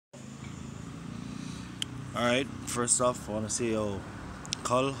Alright, first off, I want to say,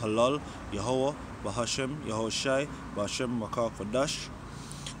 Kal, Halal, Yahweh, Bahashem, Yahushai, Bahashem, Rakah, Kodash.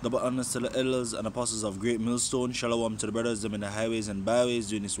 Double honors to the elders and apostles of Great Millstone. Shalom to the brothers, them in the highways and byways,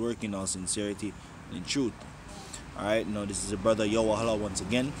 doing this work in all sincerity and in truth. Alright, now this is your brother Yahweh once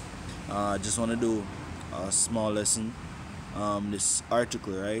again. Just want to do a small lesson. This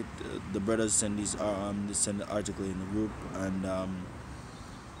article, right? The brothers send they send the article in the group, and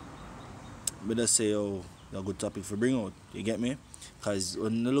me just say, a good topic for bring out. You get me? Cause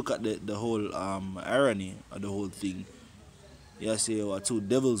when you look at the whole irony of the whole thing, you say, two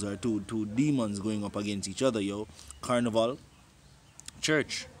devils or two demons going up against each other, carnival,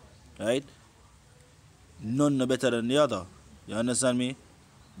 church, right? None no better than the other. You understand me?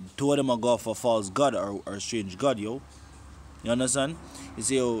 Two of them are go for false god or strange god, You understand? You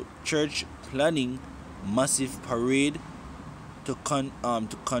see, church planning massive parade to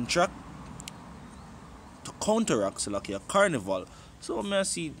contract to counteract, so like a carnival. So I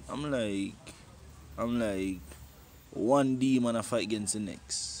see, I'm like one demon a fight against the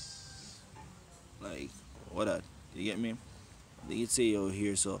next. Like what that? You get me? They say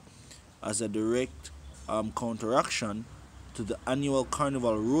here, so as a direct counteraction to the annual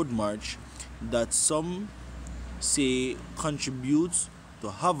carnival road march that some say contributes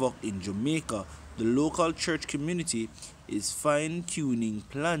to havoc in Jamaica, the local church community is fine-tuning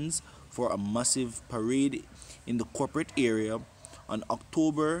plans for a massive parade in the corporate area on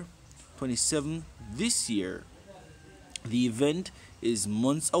October 27 this year. The event is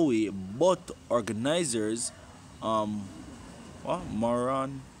months away, but organizers,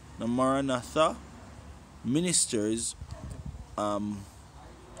 Maranatha ministers,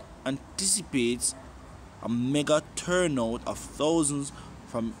 anticipates a mega turnout of thousands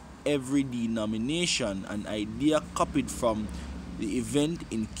from every denomination, an idea copied from the event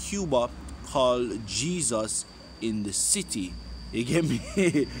in Cuba called Jesus in the City. You get me?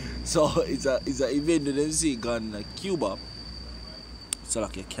 So it's a event that they see gone like Cuba. It's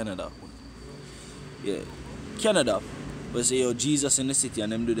like Canada. Yeah, Canada. But say Jesus in the City,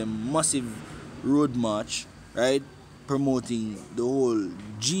 and them do the massive road march, right? Promoting the whole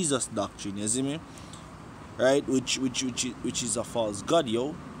Jesus doctrine, you see me? Right? Which is a false god,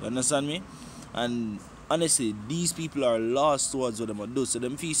 You understand me? And honestly, these people are lost towards what them do. So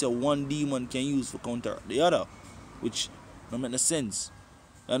them feel say one demon can use for counter the other, which don't make no sense.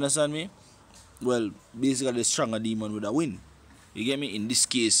 You understand me? Well, basically the stronger demon would have win. You get me? In this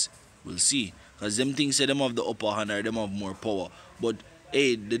case, we'll see. Because them things say them have the upper hand or them have more power. But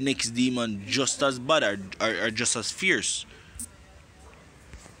hey, the next demon just as bad or just as fierce.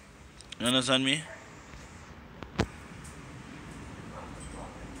 You understand me?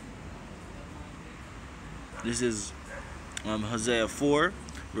 This is Hosea 4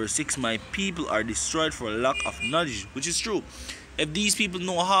 verse 6. My people are destroyed for lack of knowledge, which is true. If these people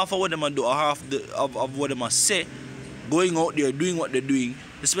know half of what they do or half of what they say, going out there doing what they're doing,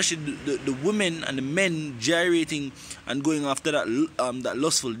 especially the women and the men gyrating and going after that that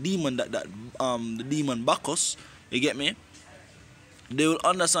lustful demon, that the demon Bacchus, you get me? They will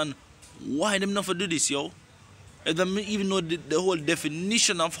understand why them not for do this, If they even know the whole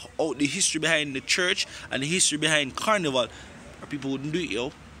definition of the history behind the church and the history behind carnival, people wouldn't do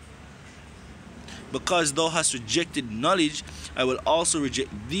it, Because thou hast rejected knowledge, I will also reject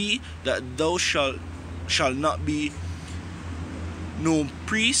thee, that thou shalt not be no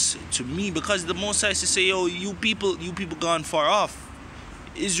priest to me. Because the Most High say, you people gone far off.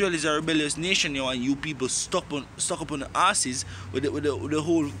 Israel is a rebellious nation, and you people stuck up on the asses with the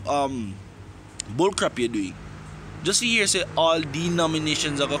whole bullcrap you're doing. Just to hear say all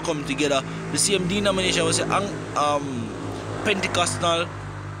denominations are gonna come together. The same denomination was say Pentecostal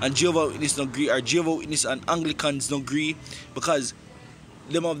and Jehovah Witness don't agree, or Jehovah Witness and Anglicans don't agree, because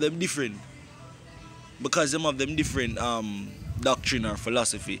them of them different. Because them of them different doctrine or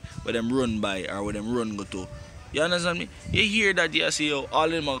philosophy where them run by or where them run go to. You understand me? You hear that, you say all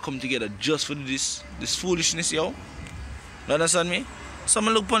of them are come together just for this foolishness, You understand me? So I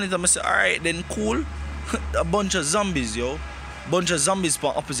look upon it and I say, alright then, cool. A bunch of zombies, bunch of zombies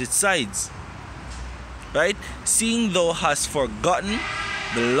on opposite sides, right? Seeing thou hast forgotten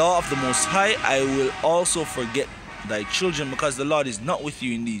the law of the Most High, I will also forget thy children, because the Lord is not with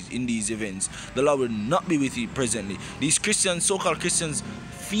you in these events. The Lord will not be with you presently. These Christians, so-called Christians,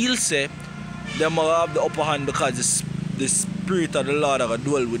 feel say they will have the upper hand because the spirit of the Lord are gonna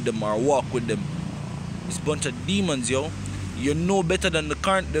dwell with them or walk with them. This bunch of demons, You know better than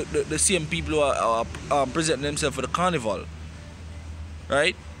the same people who are presenting themselves for the carnival,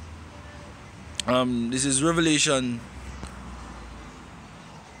 right? This is Revelation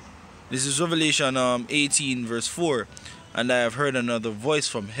This is Revelation 18 verse 4. And I have heard another voice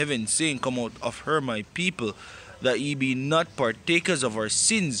from heaven saying, Come out of her, my people, that ye be not partakers of our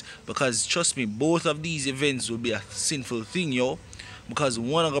sins. Because trust me, both of these events will be a sinful thing, yo. Because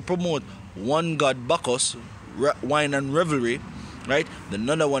one are gonna promote one god Bacchus, wine and revelry, right?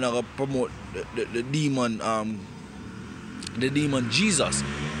 Another one are gonna promote the demon Jesus.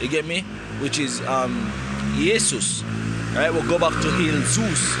 You get me? Which is Jesus. Right? We'll go back to hail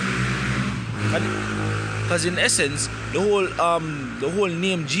Zeus. Because in essence, the whole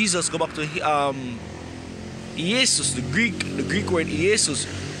name Jesus go back to Jesus, the Greek word Jesus,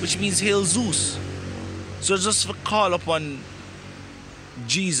 which means hail Zeus. So just for call upon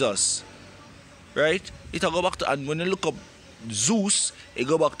Jesus, right? It'll go back to, and when you look up Zeus, it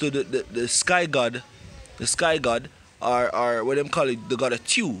go back to the sky god, or what them call it, the god of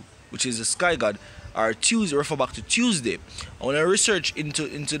Tew, which is the sky god. Or Tuesday, refer back to Tuesday. And when I research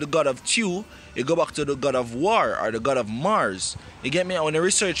into the god of Tew, you go back to the god of war, or the god of Mars. You get me? And when I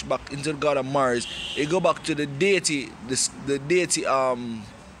research back into the god of Mars, you go back to the deity, the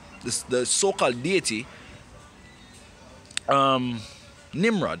so-called deity,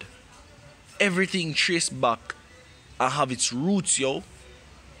 Nimrod. Everything traced back and have its roots, yo.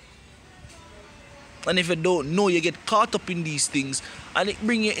 And if you don't know, you get caught up in these things, and it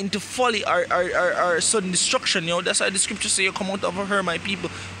bring you into folly or sudden destruction, yo. That's why the scripture say, you come out of her, my people.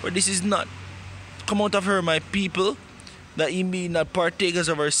 But this is not. Come out of her, my people, that ye be not partakers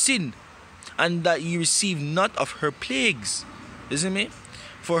of her sin, and that ye receive not of her plagues. Listen me?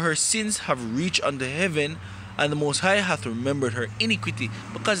 For her sins have reached unto heaven, and the Most High hath remembered her iniquity.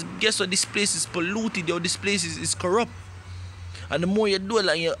 Because guess what? This place is polluted, yo. This place is corrupt. And the more you do it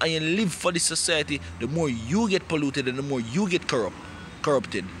and you live for this society, the more you get polluted and the more you get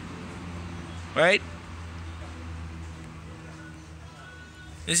corrupted. Right?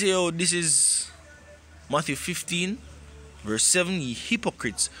 You see, oh, this is Matthew 15, verse 7. Ye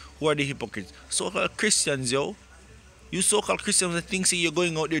hypocrites. Who are the hypocrites? So-called Christians, yo. You so-called Christians that think say you're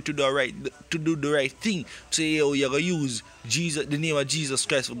going out there to do the right thing. Say, yo, you're gonna use Jesus, the name of Jesus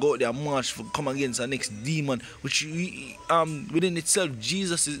Christ, for go out there and march for come against the next demon. Which within itself,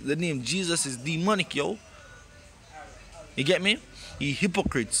 the name Jesus is demonic, yo. You get me? Ye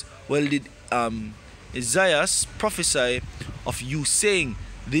hypocrites. Well, did Isaiah prophesy of you, saying,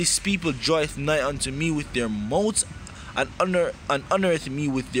 These people joyeth nigh unto me with their mouths, and honoreth me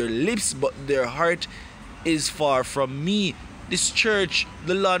with their lips, but their heart is far from me. This church,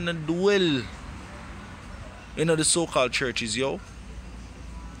 the Lord not dwell. You know, the so-called churches, yo.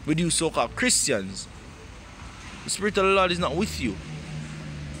 With you so-called Christians. The Spirit of the Lord is not with you.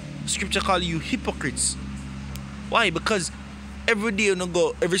 Scripture call you hypocrites. Why? Because every day you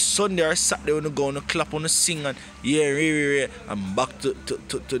go, every Sunday or Saturday you go and clap on sing and yeah, and back to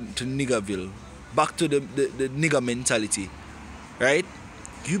niggerville. Back to the nigger mentality. Right?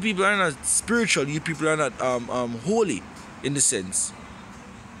 You people are not spiritual. You people are not holy in the sense.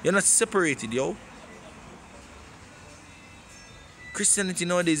 You're not separated, yo. Christianity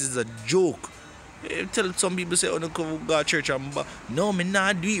nowadays is a joke. You tell some people say, "Oh, no, go to church and no, me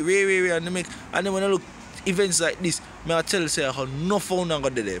not do it." And then when I look events like this, me I tell say how no phone not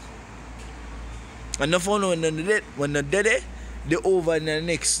got there. And no phone when they're dead. They over in the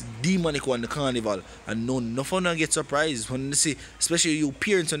next demonic one, the carnival, and no fun and get surprised when they see, especially you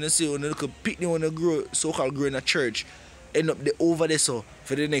parents, when they see when they look at picnic when they grow, so-called grow in a church, end up they over there so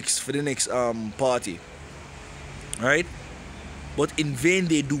for the next party, right? But in vain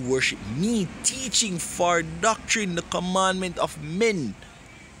they do worship me, teaching for doctrine the commandment of men.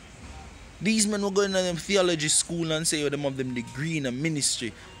 These men were going to them theology school and say them of them degree in a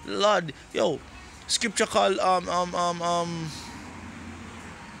ministry. Lord, yo, scripture called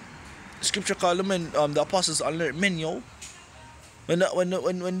Scripture call the men, the apostles unlearned men, yo.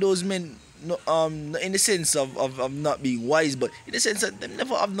 When those men, in the sense of not being wise, but in the sense that them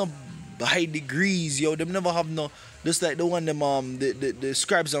never have no high degrees, yo. Them never have no, just like the one them the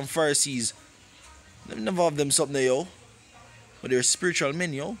scribes and Pharisees. Them never have them something, yo. But they're spiritual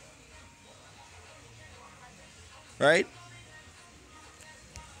men, yo. Right?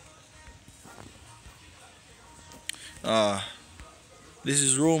 This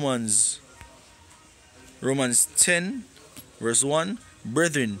is Romans 10 verse 1.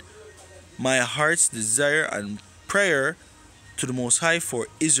 Brethren, my heart's desire and prayer to the Most High for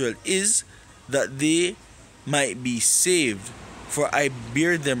Israel is that they might be saved. For I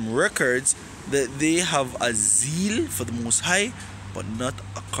bear them records that they have a zeal for the Most High, but not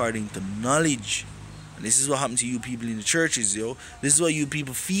according to knowledge. And this is what happened to you people in the churches, yo. This is what you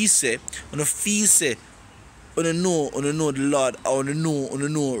people feel say. When you feel say Wanna know the Lord, I wanna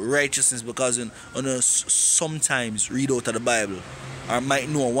know righteousness because wanna sometimes read out of the Bible or might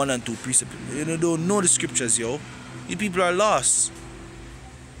know one and two precepts. You know, don't know the scriptures, yo. You people are lost.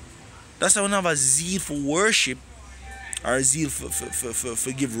 That's why we have a zeal for worship or a zeal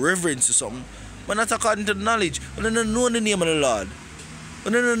for give reverence to something, but not according to the knowledge. We don't know the name of the Lord.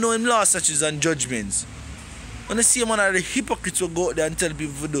 We don't know him law, statutes, and judgments. When I see one of the hypocrites will go out there and tell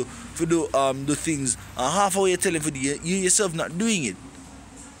people to do things, and half of what you're telling for you yourself not doing it.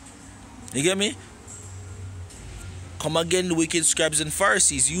 You get me? Come again, the wicked scribes and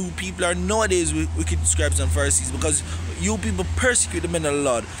Pharisees. You people are nowadays wicked scribes and Pharisees because you people persecute the men of the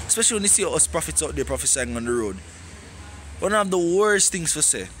Lord, especially when you see us prophets out there prophesying on the road. One of the worst things for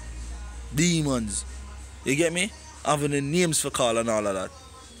say, demons. You get me? Having the names for call and all of that.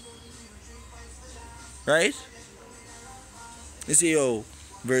 Right? You say, yo,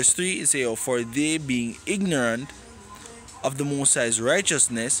 verse 3, you say, yo, for they being ignorant of the Most High's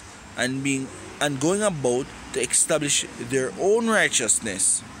righteousness and going about to establish their own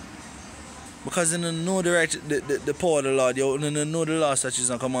righteousness. Because they don't know the power of the Lord, yo, they don't know the law,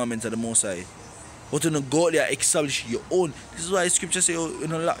 statutes, and commandments of the Most High. But when you go there, establish your own. This is why scripture say, yo, you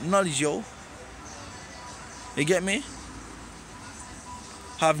know, lack knowledge, yo. You get me?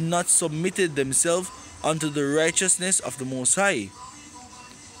 Have not submitted themselves unto the righteousness of the Most High.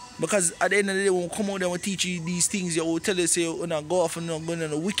 Because at the end of the day, when we come out there and teach you these things, you will tell you, say, when I go off and go into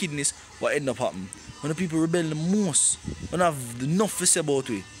the wickedness, what end up happening? When the people rebel the most, when I have enough to say about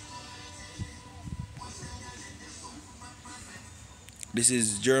it. This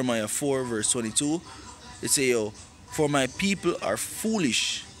is Jeremiah 4 verse 22. It says, yo, for my people are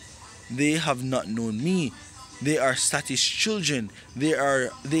foolish. They have not known me. They are status children. They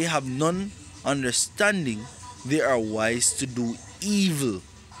have none understanding. They are wise to do evil.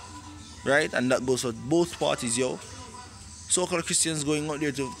 Right? And that goes for both parties, yo. So-called Christians going out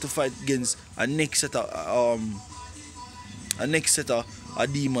there to fight against a next set of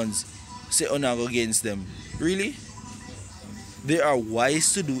demons. Say go against them. Really? They are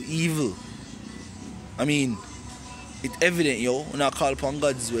wise to do evil. I mean, it's evident, yo, when I call upon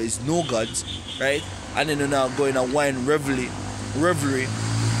God's ways, no gods, right? And then when I go in a wine revelry,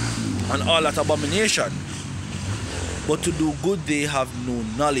 and all that abomination. But to do good, they have no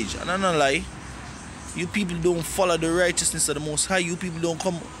knowledge. And I'm not lie, you people don't follow the righteousness of the Most High. You people don't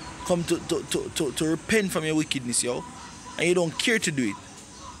come to repent from your wickedness, yo. And you don't care to do it.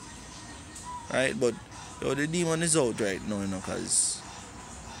 Right? But yo, the demon is out right now, you know, because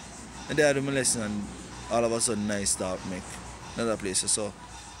they had my lesson and all of a sudden I start make another place. So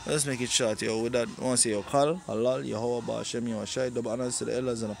let's make it short, yo. With that, I want to say, yo, Kal, Halal, Yahweh, Ba'ashem, Yahushai, double honors to the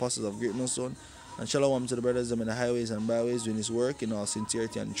elders and apostles of Great Millstone, and shalom to the brothers in the highways and byways doing his work in all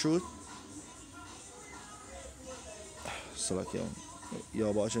sincerity and truth. So like, yo,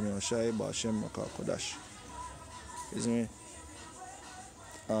 Yahweh, Ba'ashem, Yahushai, Ba'ashem, Rakah, Kodash. Isn't me?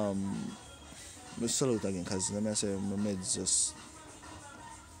 Let's salute again, because let me say my meds just.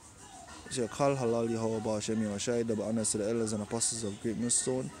 So Kal, Halal, Yahweh, Ba'ashem, Yahushai, double honors to the elders and apostles of Great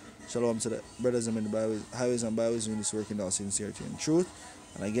Millstone. Shalom to the brothers in the highways and byways doing this work in all sincerity and truth.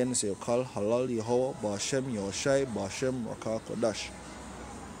 And again, say Kal, Halal, Yahweh, Ba'ashem, Yahushai, Ba'ashem, Rakah, Kodash.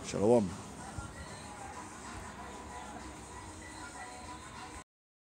 Shalom.